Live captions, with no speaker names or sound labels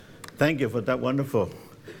Thank you for that wonderful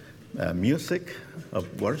music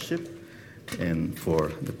of worship and for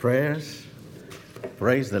the prayers.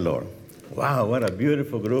 Praise the Lord. Wow, what a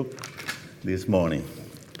beautiful group this morning.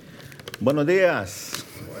 Buenos días.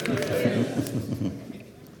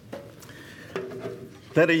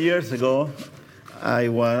 30 years ago,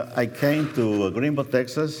 I came to Greenville,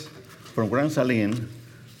 Texas from Grand Saline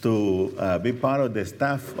to be part of the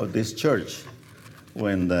staff of this church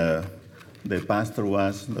when the pastor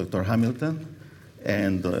was Dr. Hamilton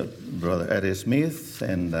and Brother Eddie Smith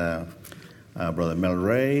and Brother Mel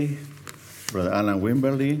Ray, Brother Alan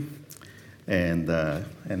Wimberly, and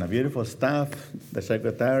a beautiful staff, the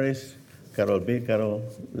secretaries, Carol B., Carol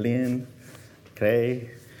Lynn, Kay,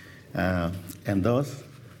 and those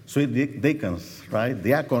sweet deacons, right,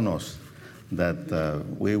 diaconos, that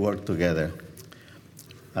we work together.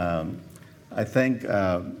 I thank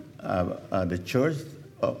the church,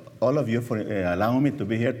 all of you, for allowing me to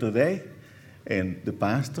be here today, and the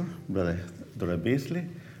pastor, Brother Beasley,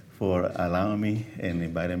 for allowing me and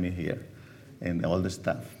inviting me here, and all the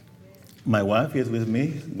staff. My wife is with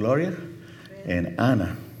me, Gloria, and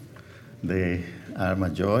Anna. They are my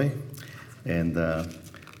joy, and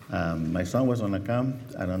my son was on account.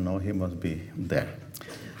 I don't know, he must be there.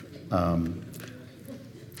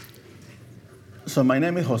 So my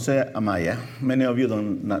name is Jose Amaya. Many of you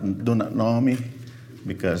do not know me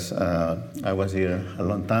because I was here a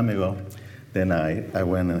long time ago. Then I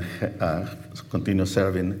went and continued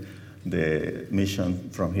serving the mission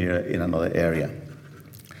from here in another area.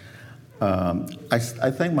 I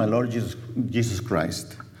thank my Lord Jesus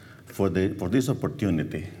Christ for this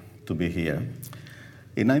opportunity to be here.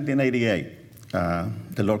 In 1988,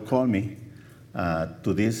 the Lord called me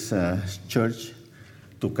to this church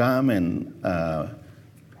to come and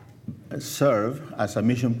serve as a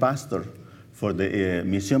mission pastor for the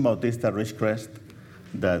Misión Bautista Ridgecrest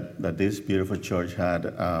that this beautiful church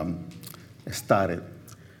had started.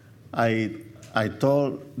 I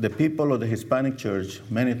told the people of the Hispanic church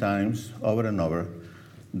many times, over and over,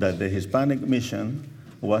 that the Hispanic mission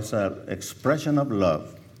was an expression of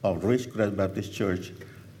love of Ridgecrest Baptist Church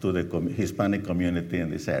to the Hispanic community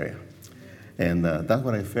in this area. And that's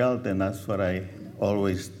what I felt, and that's what I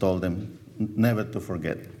always told them never to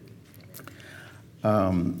forget.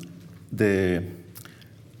 It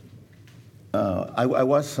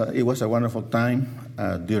was a wonderful time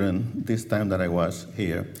during this time that I was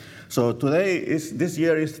here. So this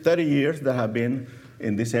year is 30 years that I have been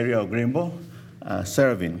in this area of Greenville,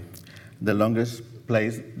 serving, the longest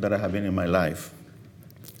place that I have been in my life.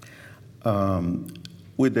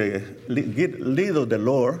 With the lead of the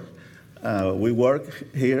Lord, we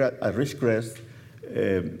work here at Ridgecrest,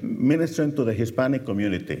 ministering to the Hispanic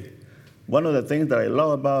community. One of the things that I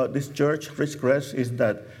love about this church, Ridgecrest, is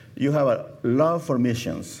that you have a love for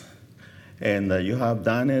missions, and you have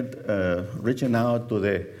done it reaching out to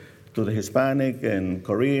the Hispanic and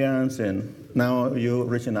Koreans, and now you're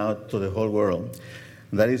reaching out to the whole world.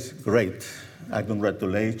 That is great. I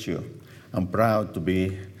congratulate you. I'm proud to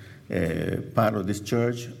be part of this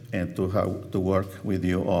church and to work with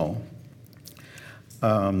you all.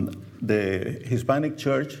 The Hispanic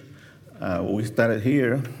church, we started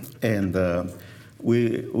here, and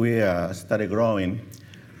we started growing.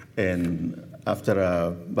 And after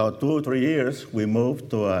about 2 or 3 years, we moved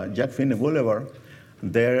to Jack Finney Boulevard.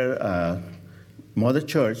 There, Mother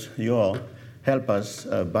Church, you all, helped us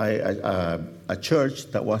buy a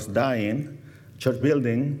church that was dying, church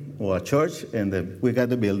building, or a church, and we got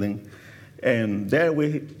the building. And there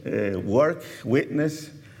we work,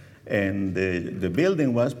 witness, and the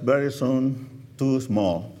building was very soon too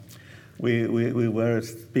small. We were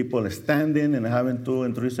people standing and having 2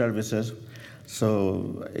 and 3 services.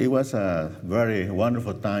 So it was a very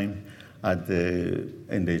wonderful time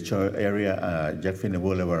in the church area, Jack Finney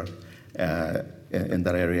Boulevard, in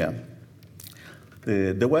that area.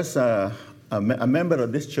 There was a member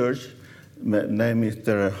of this church named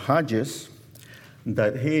Mr. Hodges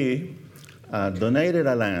that he donated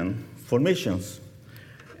a land for missions.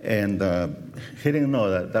 And he didn't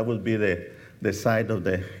know that would be the site of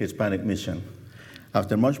the Hispanic mission.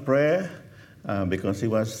 After much prayer, because it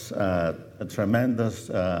was a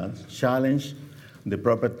tremendous challenge, the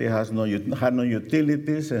property had no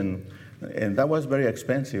utilities, and that was very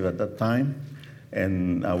expensive at that time,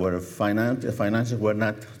 and our finances were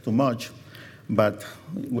not too much. But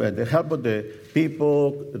with the help of the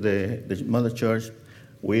people, the Mother Church,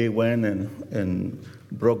 we went and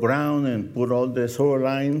broke ground and put all the sewer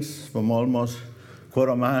lines from almost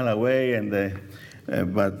quarter mile away,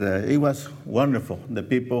 but it was wonderful. The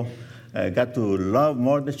people got to love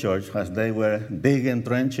more the church as they were digging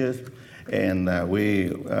trenches and we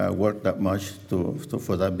worked that much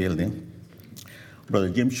for that building. Brother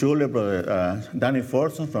Jim Schuler, Brother Danny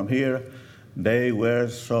Forson from here, they were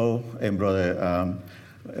so, and Brother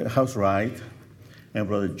House Wright, and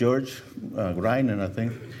Brother George Greiner, I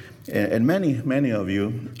think, and many of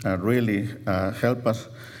you really help us,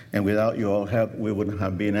 and without your help, we wouldn't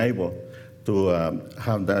have been able to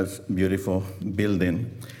have that beautiful building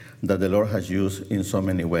that the Lord has used in so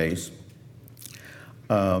many ways.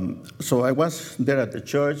 So I was there at the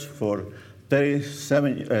church for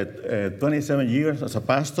 27 years as a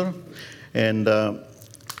pastor, and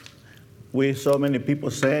we saw many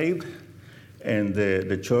people saved, and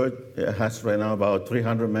the church has right now about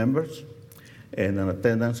 300 members and an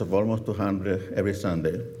attendance of almost 200 every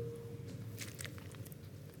Sunday.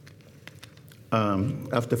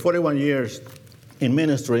 After 41 years in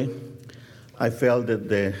ministry, I felt that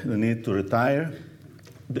the need to retire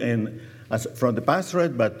and from the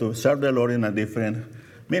pastorate, but to serve the Lord in a different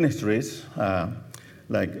ministries,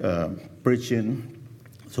 like preaching,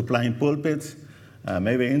 supplying pulpits,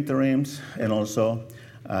 maybe interims, and also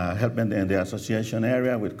helping in the association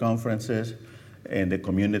area with conferences in the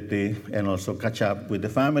community, and also catch up with the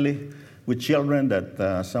family, with children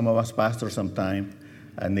that some of us pastors sometimes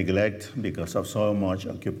neglect because of so much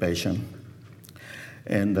occupation.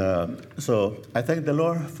 And so I thank the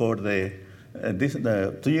Lord for 2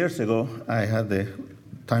 years ago, I had the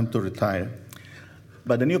time to retire.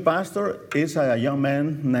 But the new pastor is a young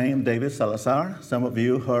man named David Salazar. Some of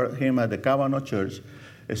you heard him at the Cabano Church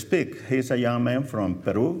speak. He's a young man from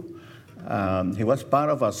Peru. He was part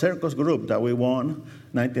of a circus group that we won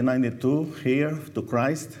 1992 here to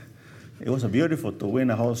Christ. It was beautiful to win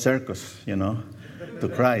a whole circus, to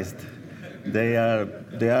Christ. They are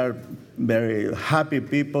very happy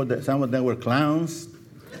people. Some of them were clowns.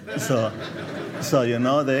 So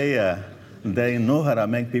they know how to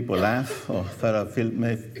make people laugh or how to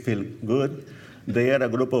feel good. They are a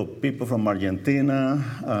group of people from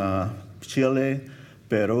Argentina, Chile,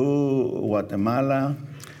 Peru, Guatemala,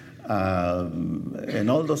 and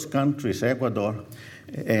all those countries, Ecuador,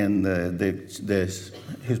 and the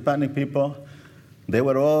Hispanic people. They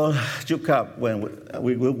were all shook up when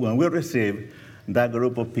we received that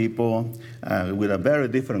group of people with a very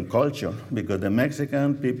different culture, because the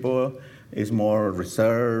Mexican people is more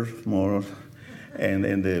reserved,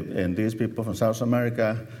 and these people from South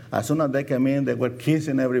America, as soon as they came in, they were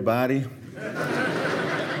kissing everybody.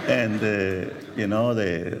 And the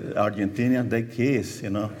Argentinians, they kiss,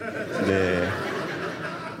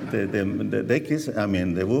 they kiss. I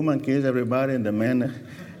mean, the woman kiss everybody, and the men,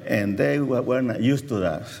 and they were not used to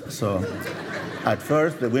that. So at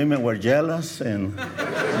first, the women were jealous,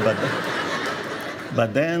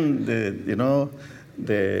 but then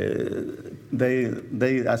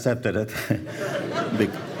they accepted it,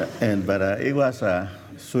 but it was a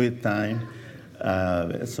sweet time.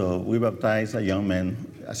 So we baptized a young man,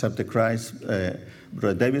 accepted Christ,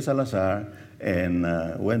 Brother David Salazar, and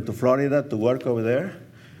went to Florida to work over there,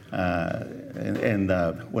 and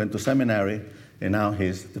went to seminary, and now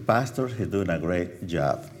he's the pastor. He's doing a great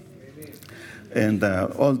job. And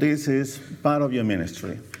all this is part of your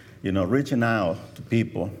ministry, reaching out to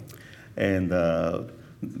people. And,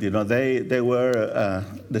 they were,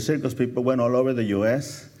 the circus people went all over the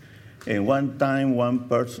U.S. And one time,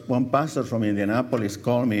 one pastor from Indianapolis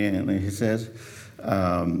called me, and he says,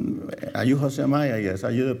 are you Jose Maya? Yes.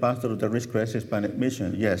 Are you the pastor of the Ridgecrest Hispanic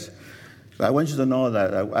Mission? Yes. I want you to know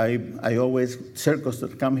that I always, circus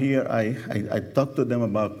that come here, I talk to them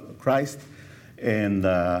about Christ, and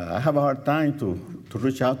I have a hard time to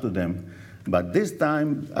reach out to them. But this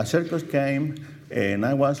time, a circus came, and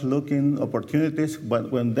I was looking opportunities,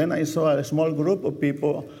 but then I saw a small group of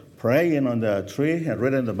people praying on the tree and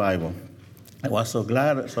reading the Bible. I was so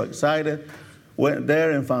glad, so excited. Went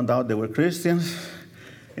there and found out they were Christians.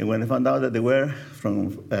 And when I found out that they were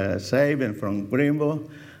from saved and from Greenville,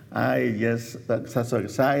 I just got so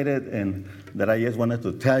excited, and that I just wanted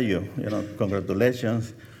to tell you,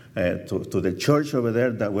 congratulations to the church over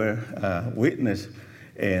there that were witness.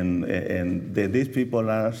 And these people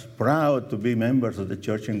are proud to be members of the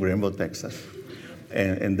church in Greenville, Texas.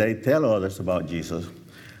 And they tell others about Jesus.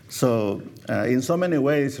 So in so many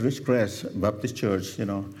ways, Ridgecrest Baptist Church,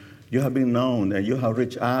 you have been known and you have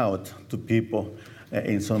reached out to people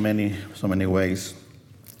in so many ways.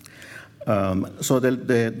 So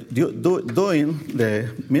doing the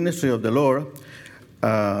ministry of the Lord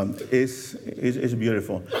is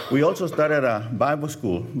beautiful. We also started a Bible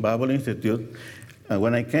school, Bible Institute.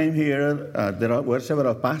 When I came here, there were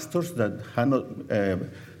several pastors that had no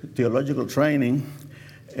theological training.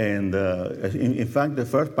 And in fact, the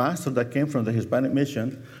first pastor that came from the Hispanic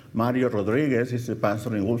Mission Mario Rodriguez is a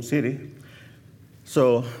pastor in Wolf City.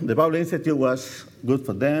 So the Bible Institute was good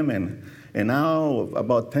for them, and now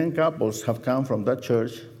about 10 couples have come from that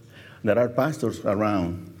church. There are pastors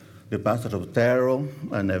around. The pastors of Terrell,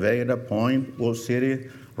 Nevada, Point, Wolf City,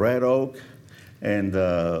 Red Oak, and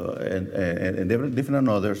different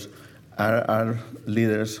others are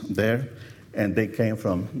leaders there, and they came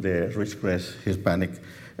from the Ridgecrest Hispanic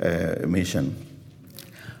Mission.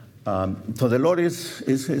 So the Lord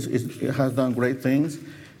has done great things,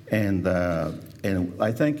 and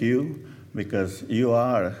I thank you because you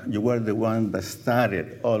were the one that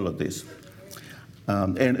started all of this.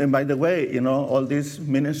 And by the way, all this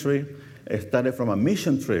ministry started from a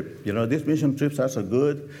mission trip. These mission trips are so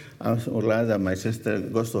good. I'm so glad that my sister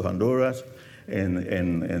goes to Honduras,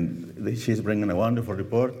 and she's bringing a wonderful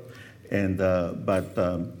report. But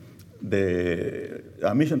the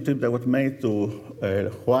mission trip that was made to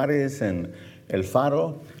Juarez and El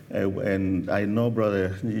Faro, and I know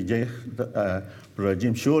Brother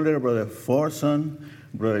Jim Schuller, Brother Forson,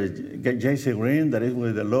 Brother J.C. Green, that is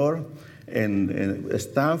with the Lord, and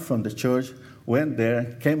staff from the church went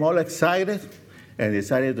there, came all excited, and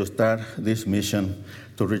decided to start this mission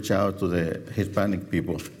to reach out to the Hispanic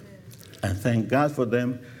people. And thank God for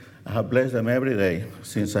them. I have blessed them every day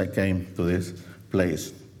since I came to this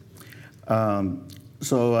place.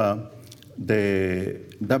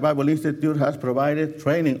 The Bible Institute has provided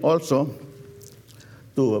training also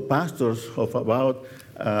to pastors of about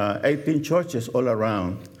 18 churches all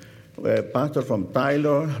around. Pastors from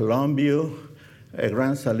Tyler, Longview,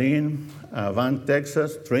 Grand Saline, Van,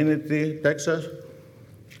 Texas, Trinity, Texas,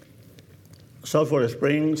 Sulphur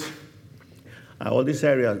Springs. All these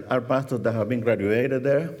areas are pastors that have been graduated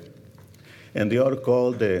there, and they are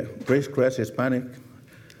called the Ridgecrest Hispanic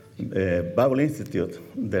Bible Institute,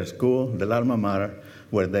 their school, the alma mater,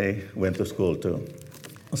 where they went to school too.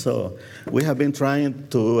 So we have been trying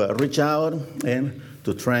to reach out and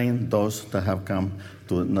to train those that have come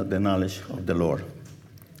to the knowledge of the Lord.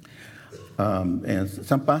 And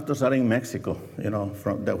some pastors are in Mexico,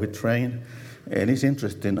 that we train, and it's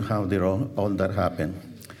interesting how all that happened.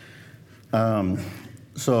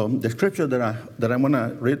 So the scripture that I'm going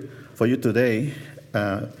to read for you today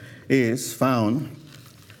is found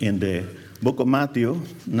in the book of Matthew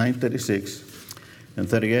 9:36 and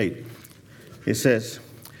 38. It says,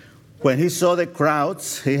 "When he saw the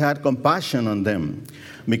crowds, he had compassion on them,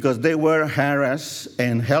 because they were harassed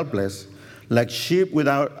and helpless, like sheep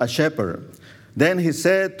without a shepherd. Then he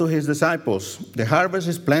said to his disciples, 'The harvest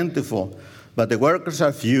is plentiful, but the workers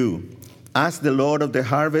are few. Ask the Lord of the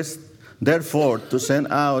harvest, therefore, to send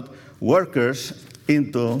out workers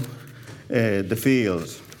into the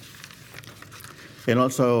fields.'" And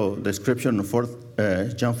also the scripture in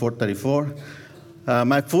John 4:34.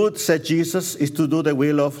 "My food," said Jesus, "is to do the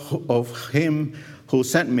will of him who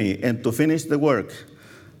sent me and to finish the work.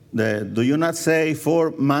 Do you not say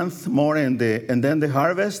 4 months more and then the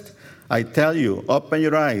harvest? I tell you, open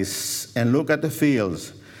your eyes and look at the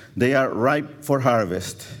fields. They are ripe for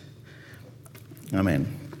harvest." Amen.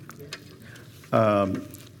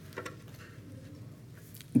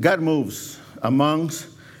 God moves amongst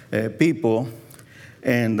people,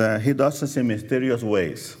 and he does it in mysterious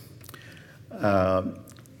ways.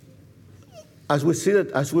 As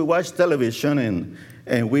we watch television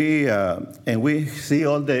and we see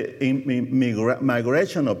all the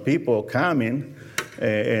migration of people coming,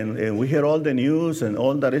 and we hear all the news and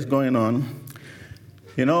all that is going on,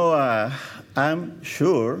 I'm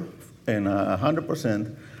sure and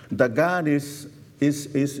 100% that God is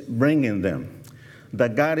bringing them,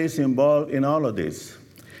 that God is involved in all of this.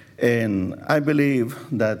 And I believe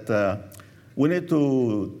that we need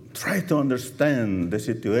to try to understand the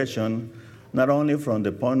situation, not only from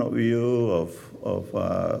the point of view of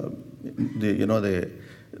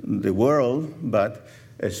the world, but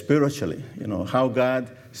spiritually, how God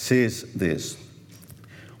sees this.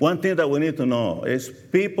 One thing that we need to know is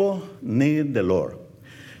people need the Lord.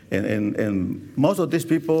 And most of these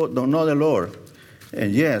people don't know the Lord.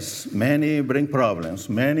 And yes, many bring problems.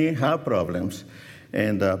 Many have problems.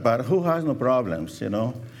 But who has no problems,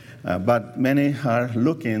 But many are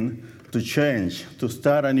looking to change, to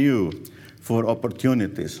start anew for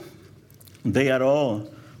opportunities. They are all,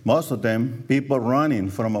 most of them, people running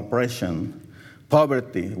from oppression,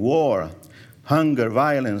 poverty, war, hunger,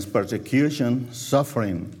 violence, persecution,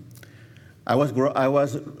 suffering. I was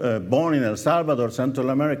born in El Salvador, Central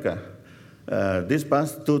America. These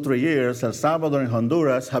past 2-3 years, El Salvador and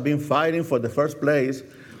Honduras have been fighting for the first place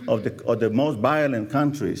of the most violent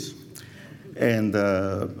countries. And,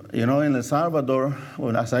 in El Salvador,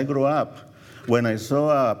 as I grew up, when I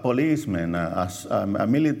saw a policeman, a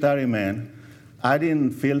military man, I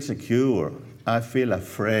didn't feel secure. I feel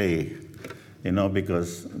afraid,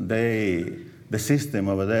 because the system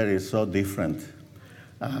over there is so different.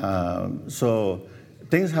 So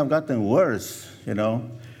things have gotten worse,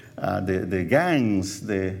 the gangs,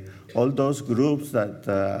 all those groups that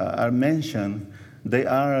are mentioned, they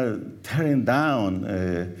are tearing down,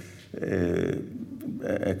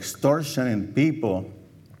 extortioning people.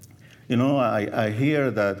 I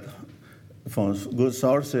hear that from good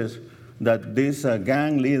sources that these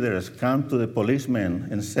gang leaders come to the policemen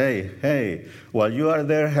and say, hey, while you are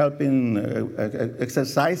there helping,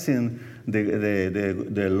 exercising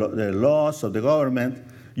the laws of the government,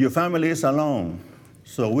 your family is alone,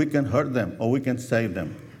 so we can hurt them or we can save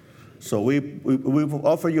them. So we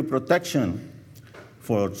offer you protection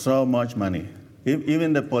for so much money.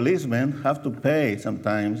 Even the policemen have to pay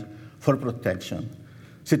sometimes for protection.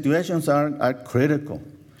 Situations are critical.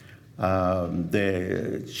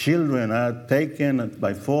 The children are taken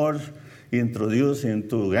by force, introduced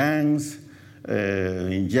into gangs,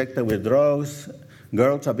 injected with drugs.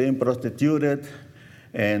 Girls are being prostituted,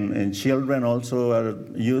 and children also are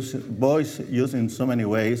boys used in so many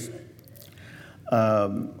ways.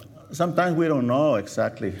 Sometimes we don't know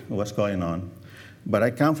exactly what's going on, but I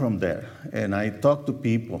come from there, and I talk to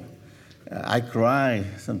people. I cry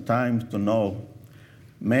sometimes to know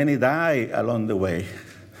many die along the way.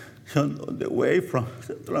 The way from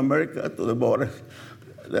Central America to the border,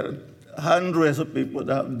 there are hundreds of people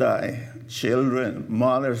that have died, children,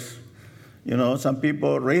 mothers. Some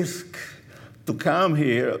people risk to come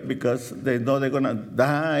here because they know they're going to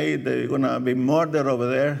die, they're going to be murdered over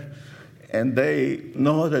there, and they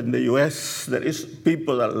know that in the U.S. there is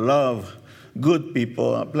people that love good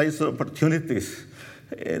people, a place of opportunities.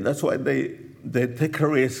 And that's why they take a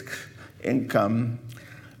risk and come.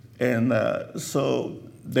 And so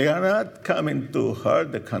they are not coming to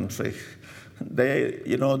hurt the country.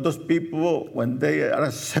 Those people, when they are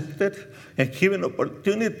accepted and given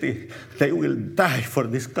opportunity, they will die for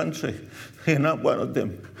this country. Not one of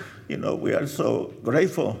them. We are so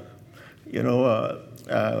grateful.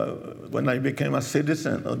 When I became a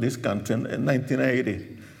citizen of this country in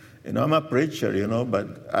 1980, I'm a preacher,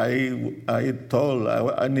 but I told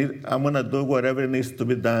I'm going to do whatever needs to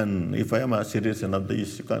be done if I am a citizen of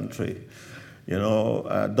this country.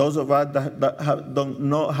 Those of us that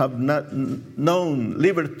have not known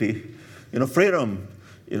liberty, freedom,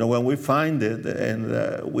 when we find it, and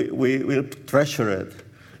we will treasure it,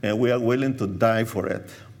 and we are willing to die for it.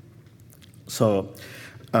 So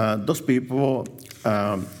those people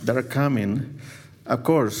that are coming, of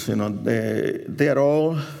course, they are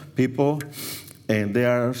all people, and they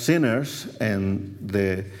are sinners, and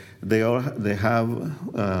they have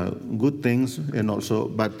good things and also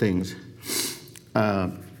bad things.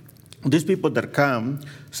 These people that come,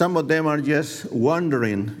 some of them are just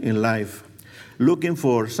wandering in life, looking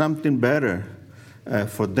for something better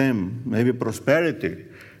for them, maybe prosperity,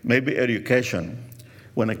 maybe education.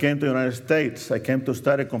 When I came to the United States, I came to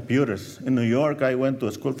study computers. In New York, I went to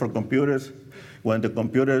a school for computers when the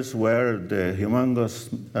computers were the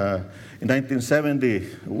humongous, in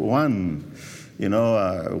 1971,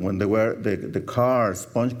 when they were the cards,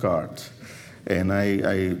 sponge cards. And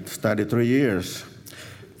I studied 3 years.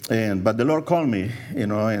 But the Lord called me,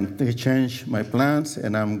 and He changed my plans,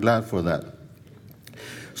 and I'm glad for that.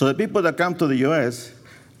 So the people that come to the U.S.,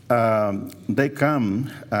 they come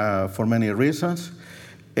for many reasons,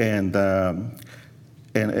 and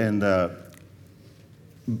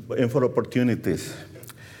for opportunities.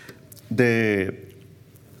 The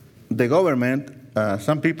government,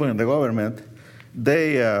 some people in the government,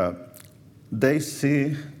 they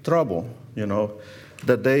see trouble,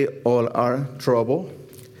 that they all are trouble,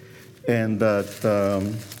 and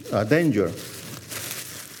that danger.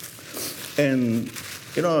 And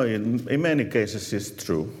in many cases it's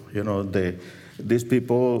true. These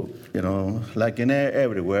people, like in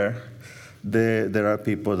everywhere, there are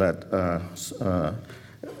people that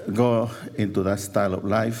go into that style of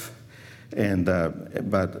life,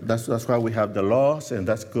 but that's why we have the laws, and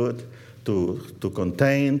that's good to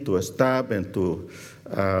contain, to stop, and to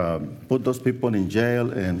put those people in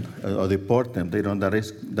jail or deport them.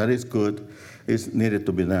 That is good. It's needed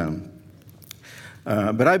to be done.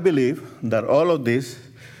 But I believe that all of this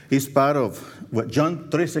is part of what John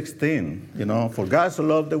 3:16, for God so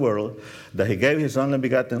loved the world that He gave His only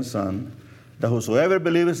begotten Son, that whosoever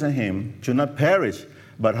believes in Him should not perish,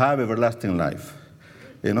 but have everlasting life.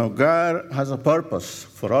 God has a purpose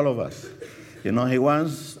for all of us. He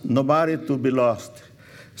wants nobody to be lost.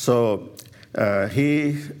 So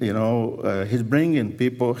He's bringing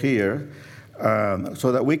people here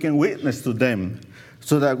so that we can witness to them,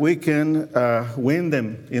 so that we can win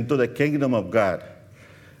them into the kingdom of God.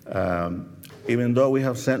 Even though we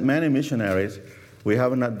have sent many missionaries, we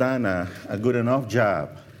have not done a good enough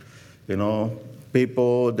job. You know,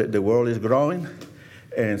 the world is growing,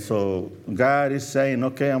 and so God is saying,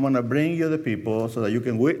 okay, I'm going to bring you the people so that you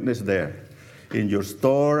can witness there, in your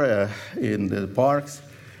store, in the parks.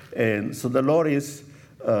 And so the Lord is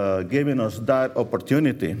giving us that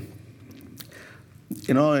opportunity.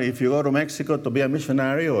 You know, if you go to Mexico to be a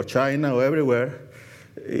missionary, or China, or everywhere,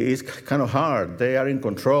 it's kind of hard. They are in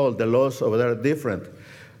control. The laws over there are different.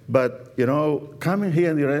 But, you know, coming here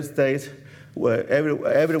in the United States, where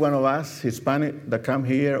every one of us, Hispanic, that come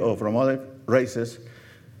here or from other races,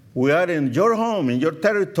 we are in your home, in your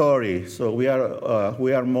territory. So we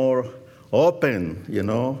are more open, you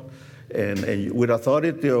know, and with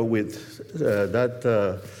authority or with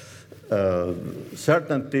that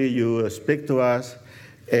certainty, you speak to us.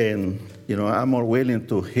 And, you know, I'm more willing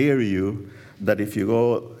to hear you than if you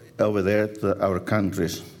go over there to our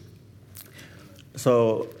countries.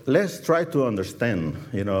 So let's try to understand,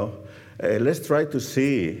 you know, let's try to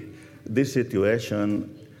see this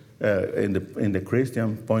situation in the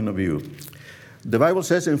Christian point of view. The Bible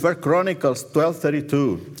says in 1 Chronicles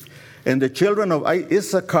 12:32, and the children of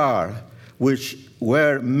Issachar, which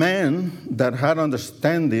were men that had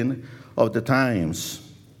understanding of the times,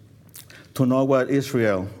 to know what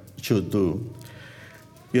Israel should do.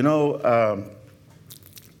 You know,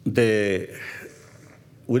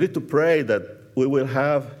 we need to pray that we will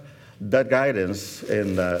have that guidance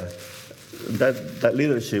and that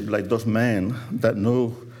leadership, like those men that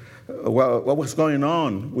knew what was going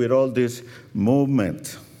on with all this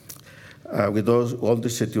movement, with all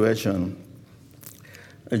this situation.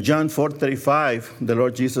 John 4:35, the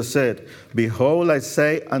Lord Jesus said, behold, I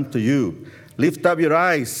say unto you, lift up your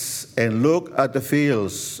eyes and look at the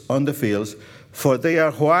fields, for they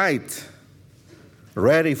are white,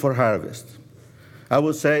 ready for harvest. I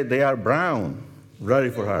would say they are brown, ready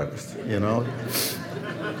for harvest, you know.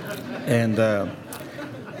 And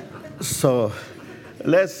so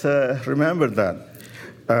let's remember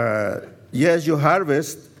that. Yes, your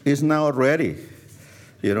harvest is now ready,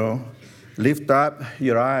 you know. Lift up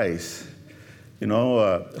your eyes. You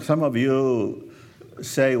know, some of you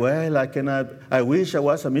say, well, I wish I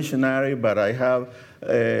was a missionary, but I have,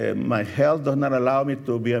 my health does not allow me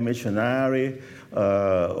to be a missionary,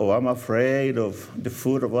 or I'm afraid of the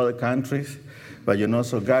food of other countries. But, you know,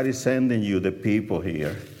 so God is sending you the people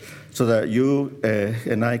here so that you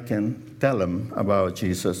and I can tell them about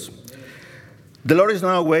Jesus. The Lord is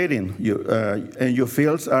now waiting, and your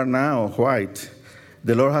fields are now white.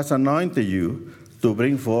 The Lord has anointed you to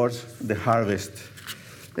bring forth the harvest,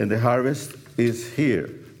 and the harvest is here.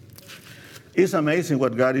 It's amazing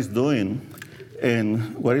what God is doing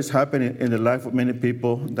and what is happening in the life of many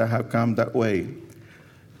people that have come that way.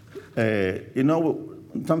 You know,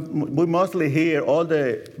 we mostly hear all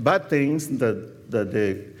the bad things that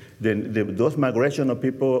those migration of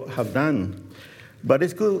people have done. But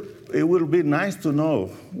it will be nice to know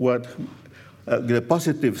what the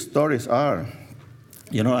positive stories are.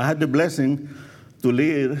 You know, I had the blessing to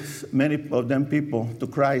lead many of them people to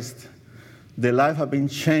Christ. Their life have been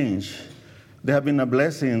changed. They have been a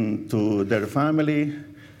blessing to their family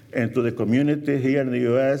and to the community here in the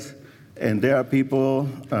U.S. And they are people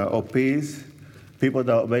of peace, people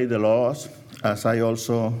that obey the laws, as I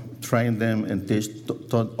also train them and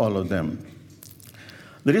taught all of them.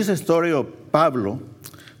 There is a story of Pablo.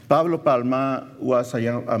 Pablo Palma was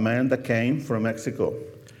a man that came from Mexico.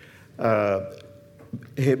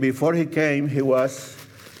 Before he came, he was,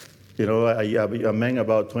 you know, a man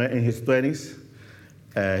about in his 20s.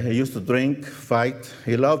 He used to drink, fight.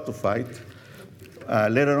 He loved to fight.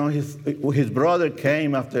 Later on, his brother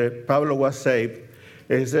came after Pablo was saved.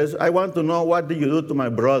 And he says, I want to know, what did you do to my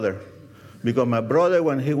brother? Because my brother,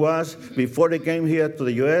 before he came here to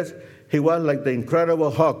the U.S., he was like the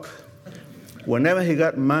Incredible Hulk. Whenever he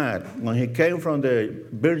got mad, when he came from the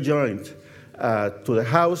beer joint to the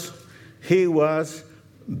house, he was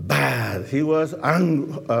bad. He was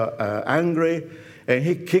angry, and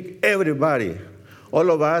he kicked everybody.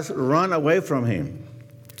 All of us run away from him.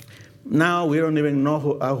 Now we don't even know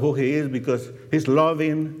who he is, because he's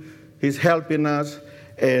loving, he's helping us,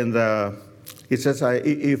 and he says,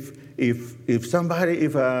 if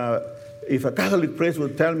a Catholic priest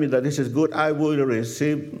would tell me that this is good, I would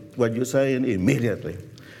receive what you're saying immediately,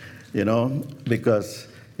 you know, because,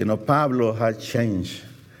 you know, Pablo had changed.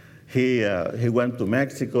 He went to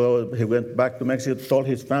Mexico. He went back to Mexico, told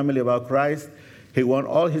his family about Christ. He won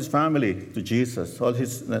all his family to Jesus,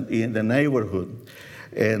 in the neighborhood.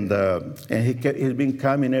 And he's been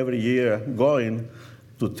coming every year, going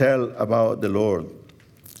to tell about the Lord.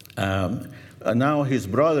 And now his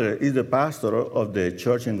brother is the pastor of the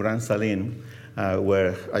church in Grand Saline,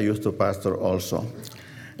 where I used to pastor also.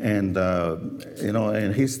 And,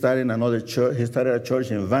 and he started another church. He started a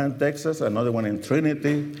church in Van, Texas, another one in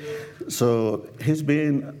Trinity. So he's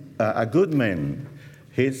been a good man.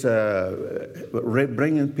 He's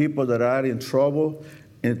bringing people that are in trouble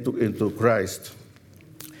into Christ.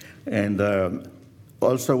 And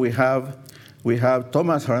also we have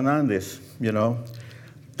Thomas Hernandez,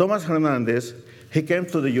 Thomas Hernandez, he came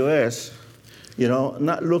to the U.S.,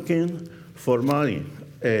 not looking for money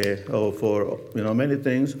or for, many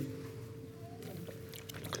things.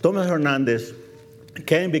 Thomas Hernandez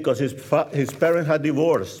came because his parents had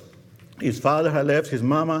divorced. His father had left his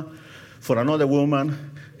mama for another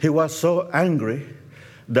woman. He was so angry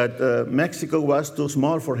that Mexico was too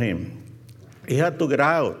small for him. He had to get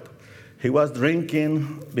out. He was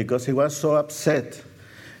drinking because he was so upset.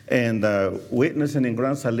 And witnessing in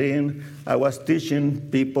Grand Saline, I was teaching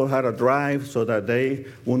people how to drive so that they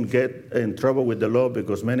wouldn't get in trouble with the law,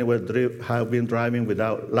 because many have been driving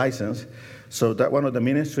without license. So that one of the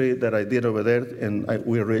ministry that I did over there, and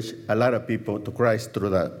we reached a lot of people to Christ through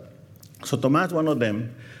that. So Tomas, one of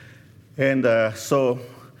them. And after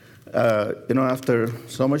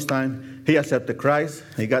so much time, he accepted Christ.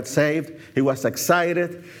 He got saved. He was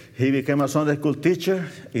excited. He became a Sunday school teacher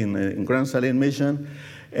in Grand Saline Mission.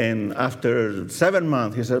 And after 7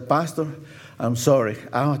 months, he said, "Pastor, I'm sorry.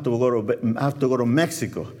 I have to go to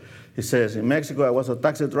Mexico." He says, "In Mexico, I was a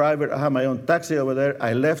taxi driver. I had my own taxi over there.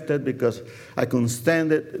 I left it because I couldn't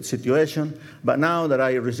stand the situation. But now that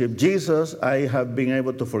I received Jesus, I have been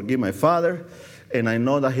able to forgive my father, and I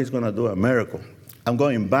know that he's going to do a miracle. I'm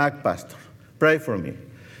going back, Pastor. Pray for me."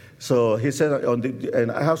 So he said,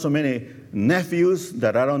 and I have so many nephews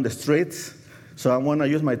that are on the streets, so I want to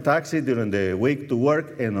use my taxi during the week to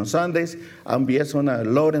work, and on Sundays, I'm just going to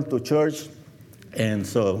load them to church, and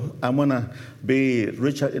so I'm going to be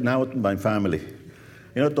reaching out to my family.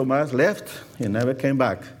 Tomas left. He never came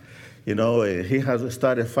back. He has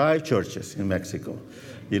started 5 churches in Mexico,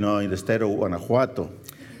 in the state of Guanajuato.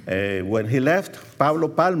 When he left, Pablo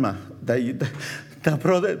Palma, the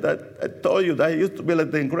brother that I told you that used to be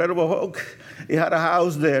like the Incredible Hulk, he had a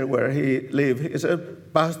house there where he lived. He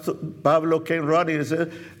said, Pablo came running and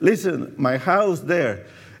said, "Listen, my house there,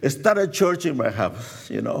 start a church in my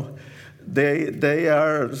house." They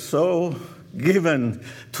are so given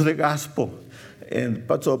to the gospel.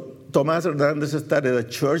 But so Tomás Hernandez started a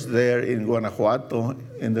church there in Guanajuato,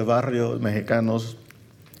 in the Barrio Mexicanos.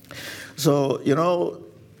 So,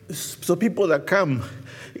 so people that come,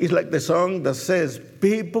 it's like the song that says,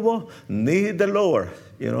 people need the Lord.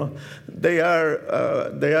 They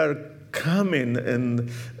are coming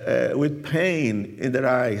and with pain in their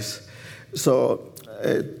eyes. So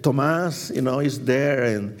Tomás, is there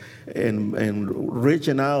and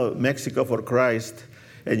reaching out Mexico for Christ.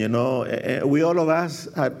 And we all of us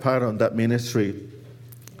had part of that ministry.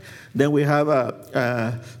 Then we have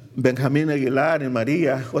Benjamin Aguilar and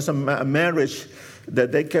Maria. It was a marriage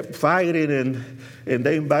that they kept fighting, and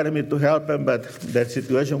they invited me to help them, but their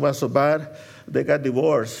situation was so bad, they got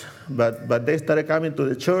divorced. But they started coming to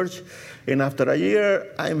the church, and after a year,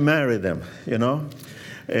 I married them,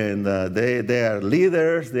 And they are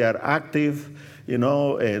leaders, they are active,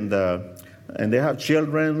 and they have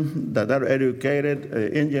children that are educated,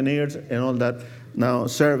 engineers, and all that, now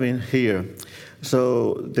serving here.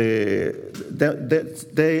 So they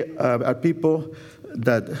are people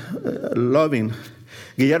that loving.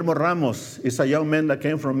 Guillermo Ramos is a young man that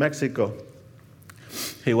came from Mexico.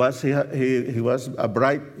 He was a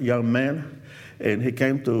bright young man, and he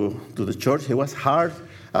came to the church. He was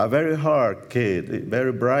a very hard kid,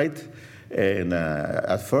 very bright, and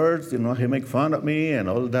at first, he made fun of me and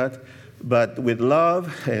all that. But with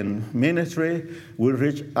love and ministry, we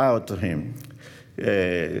reached out to him.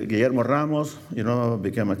 Guillermo Ramos,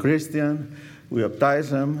 became a Christian. We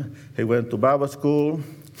baptized him. He went to Bible school.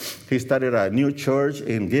 He started a new church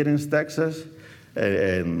in Giddings, Texas,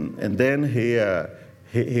 and then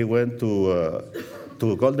he went to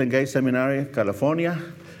Golden Gate Seminary, California,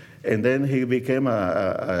 and then he became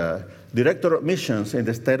a director of missions in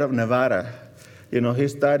the state of Nevada. He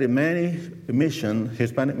started many missions,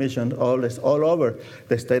 Hispanic missions, all over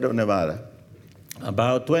the state of Nevada.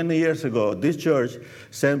 About 20 years ago, this church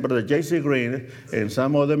sent Brother J.C. Green and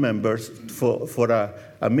some other members for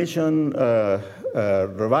a mission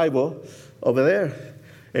revival over there.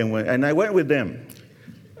 And I went with them.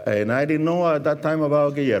 And I didn't know at that time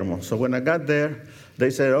about Guillermo. So when I got there,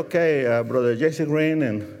 they said, "Okay, Brother J.C. Green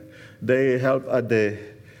they help at the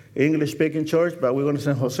English-speaking church, but we went to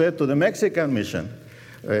San Jose to the Mexican mission.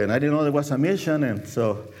 And I didn't know there was a mission, and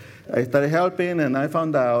so I started helping, and I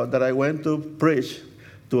found out that I went to preach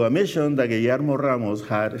to a mission that Guillermo Ramos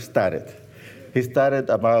had started. He started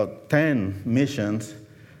about 10 missions,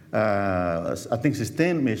 I think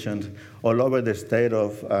 16 missions, all over the state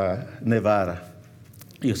of Nevada.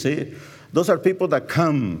 You see, those are people that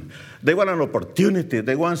come. They want an opportunity.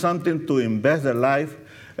 They want something to invest their life,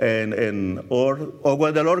 or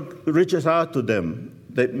when the Lord reaches out to them,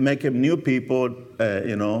 they make them new people,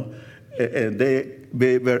 and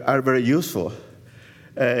they are very useful.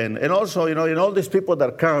 And also, in all these people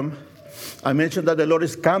that come, I mentioned that the Lord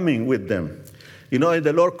is coming with them. And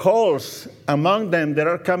the Lord calls among them, there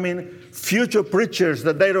are coming future preachers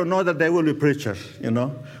that they don't know that they will be preachers,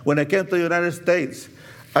 When I came to the United States,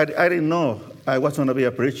 I didn't know I was going to be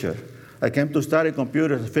a preacher. I came to study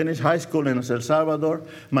computers, finished high school in El Salvador.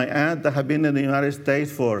 My aunt that had been in the United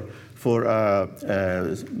States for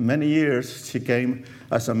many years, she came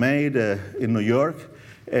as a maid in New York,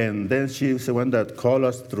 and then she's the one that called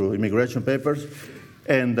us through immigration papers.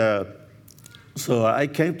 And so I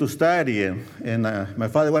came to study, and my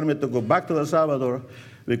father wanted me to go back to El Salvador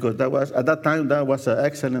because at that time that was an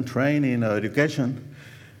excellent training, education.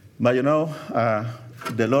 But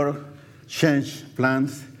the Lord changed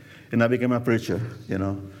plans, and I became a preacher.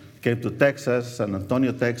 Came to Texas, San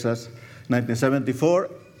Antonio, Texas, 1974,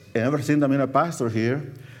 and ever since I'm a pastor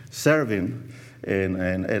here, serving.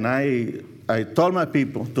 And I told my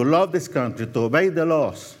people to love this country, to obey the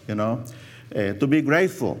laws, to be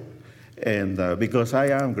grateful. And because I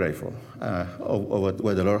am grateful of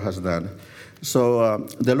what the Lord has done. So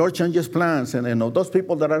the Lord changes plans, and of those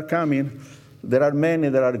people that are coming, there are many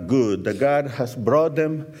that are good, that God has brought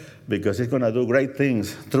them because He's going to do great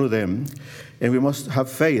things through them. And we must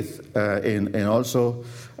have faith and also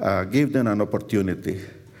give them an opportunity.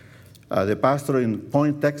 The pastor in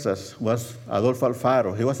Point, Texas was Adolfo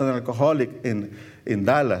Alfaro. He was an alcoholic in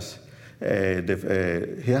Dallas.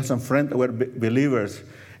 He had some friends that were believers,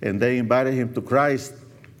 and they invited him to Christ.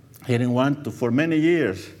 He didn't want to for many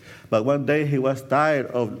years. But one day he was tired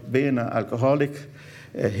of being an alcoholic.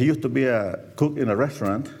 He used to be a cook in a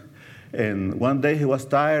restaurant. And one day he was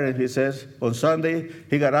tired, and he says, on Sunday,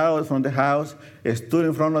 he got out from the house, stood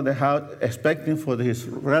in front of the house, expecting for his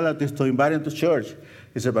relatives to invite him to church.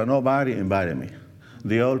 He said, but nobody invited me.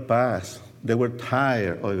 They all passed. They were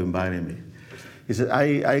tired of inviting me. He said,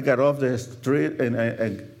 I got off the street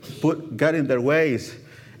and got in their ways,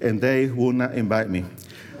 and they would not invite me.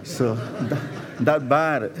 So that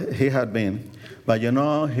bad he had been. But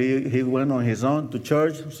he went on his own to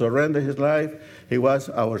church, surrendered his life. He was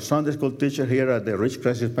our Sunday school teacher here at the Rich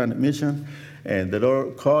Christ Hispanic Mission. And the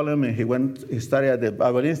Lord called him, and he studied at the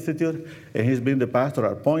Bible Institute, and he's been the pastor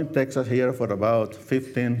at Point, Texas here for about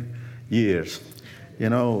 15 years.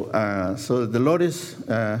 So the Lord is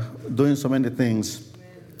doing so many things.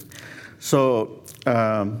 So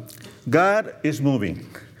God is moving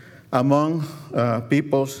among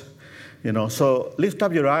peoples, so lift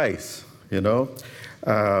up your eyes,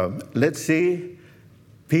 let's see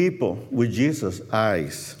people with Jesus'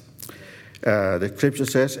 eyes. The scripture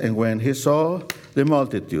says, and when he saw the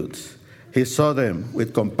multitudes, he saw them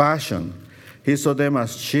with compassion. He saw them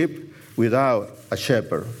as sheep without a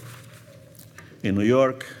shepherd. In New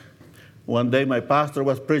York, one day my pastor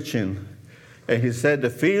was preaching, and he said, the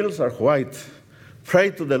fields are white.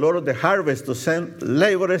 Pray to the Lord of the harvest to send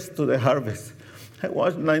laborers to the harvest. I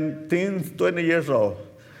was 19, 20 years old.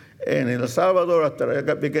 And in El Salvador, after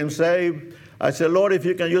I became saved, I said, Lord, if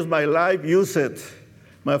you can use my life, use it.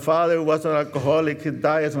 My father was an alcoholic. He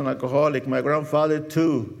died as an alcoholic. My grandfather,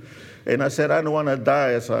 too. And I said, I don't want to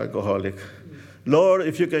die as an alcoholic. Lord,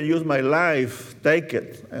 if you can use my life, take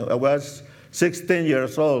it. I was 16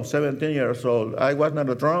 years old, 17 years old. I was not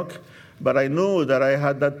a drunk, but I knew that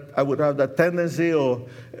I would have that tendency, or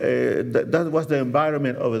that was the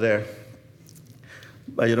environment over there.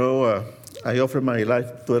 But I offered my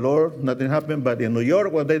life to the Lord. Nothing happened. But in New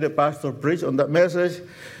York, one day the pastor preached on that message,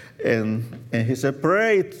 and he said,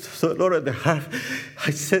 pray to the Lord at the heart.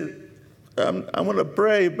 I said, I'm going to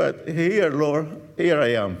pray, but here, Lord, here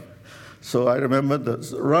I am. So I remember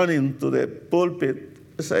running to the pulpit,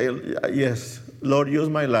 saying, yes, Lord, use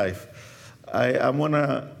my life. I'm going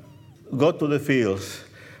to go to the fields.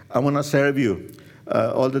 I'm going to serve you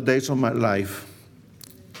all the days of my life.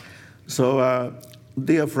 So,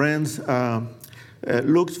 dear friends,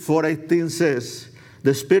 Luke 4:18 says,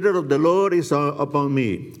 the Spirit of the Lord is upon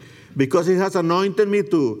me, because he has anointed me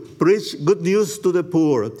to preach good news to the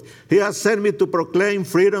poor. He has sent me to proclaim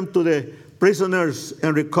freedom to the prisoners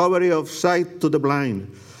and recovery of sight to the blind,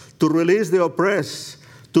 to release the oppressed,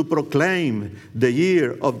 to proclaim the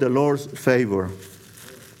year of the Lord's favor.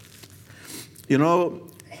 You know,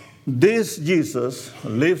 this Jesus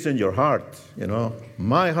lives in your heart, you know,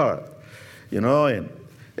 my heart, you know,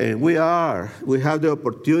 and we have the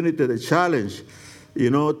opportunity, the challenge,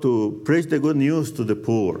 you know, to preach the good news to the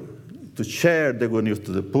poor, to share the good news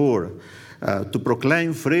to the poor, to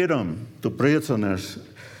proclaim freedom to prisoners,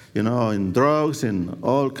 you know, in drugs and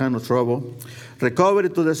all kind of trouble, recovery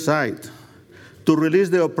to the sight, to release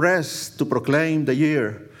the oppressed, to proclaim the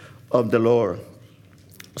year of the Lord.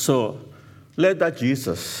 So let that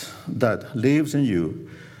Jesus that lives in you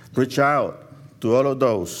reach out to all of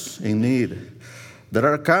those in need that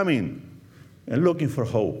are coming and looking for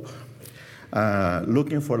hope,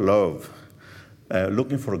 looking for love,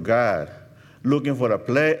 looking for God, looking for a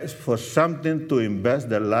place, for something to invest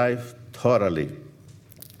their life totally.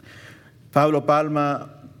 Pablo Palma,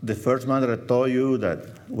 the first man that I told you that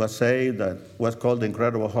was saved, that was called the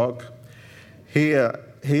Incredible Hulk, he's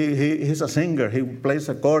a singer. He plays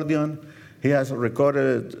accordion. He has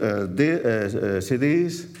recorded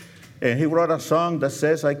CDs, and he wrote a song that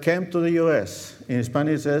says, I came to the U.S. In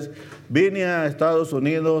Spanish it says, vine a Estados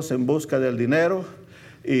Unidos en busca del dinero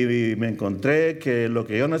y me encontré que lo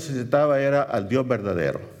que yo necesitaba era al Dios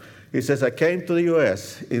verdadero. He says, I came to the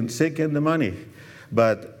U.S. in seeking the money,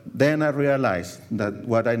 but then I realized that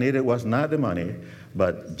what I needed was not the money,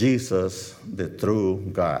 but Jesus, the true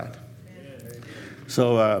God. Amen.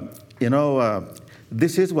 So,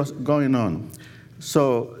 this is what's going on.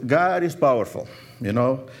 So God is powerful, you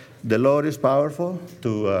know. The Lord is powerful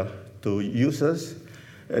to use us,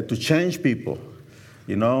 to change people.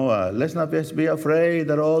 You know, let's not just be afraid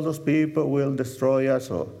that all those people will destroy us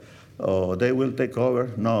or they will take over.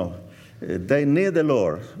 No, they need the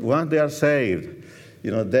Lord. Once they are saved,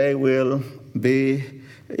 you know, they will be,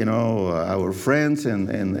 you know, our friends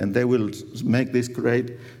and they will make this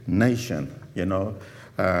great nation, you know,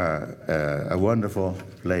 a wonderful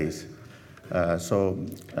place. So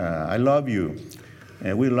I love you,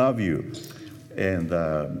 and we love you. And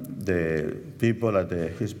the people at the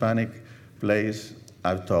Hispanic place,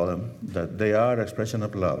 I've told them that they are an expression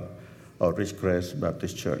of love of Ridgecrest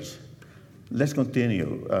Baptist Church. Let's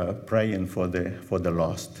continue praying for the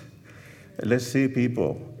lost. Let's see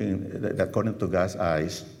people according to God's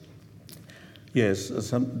eyes. Yes,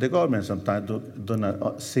 the government sometimes do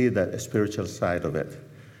not see that spiritual side of it.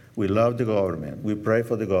 We love the government. We pray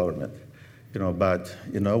for the government, you know. But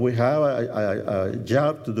you know, we have a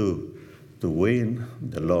job to do to win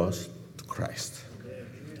the lost to Christ.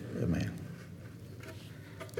 Amen.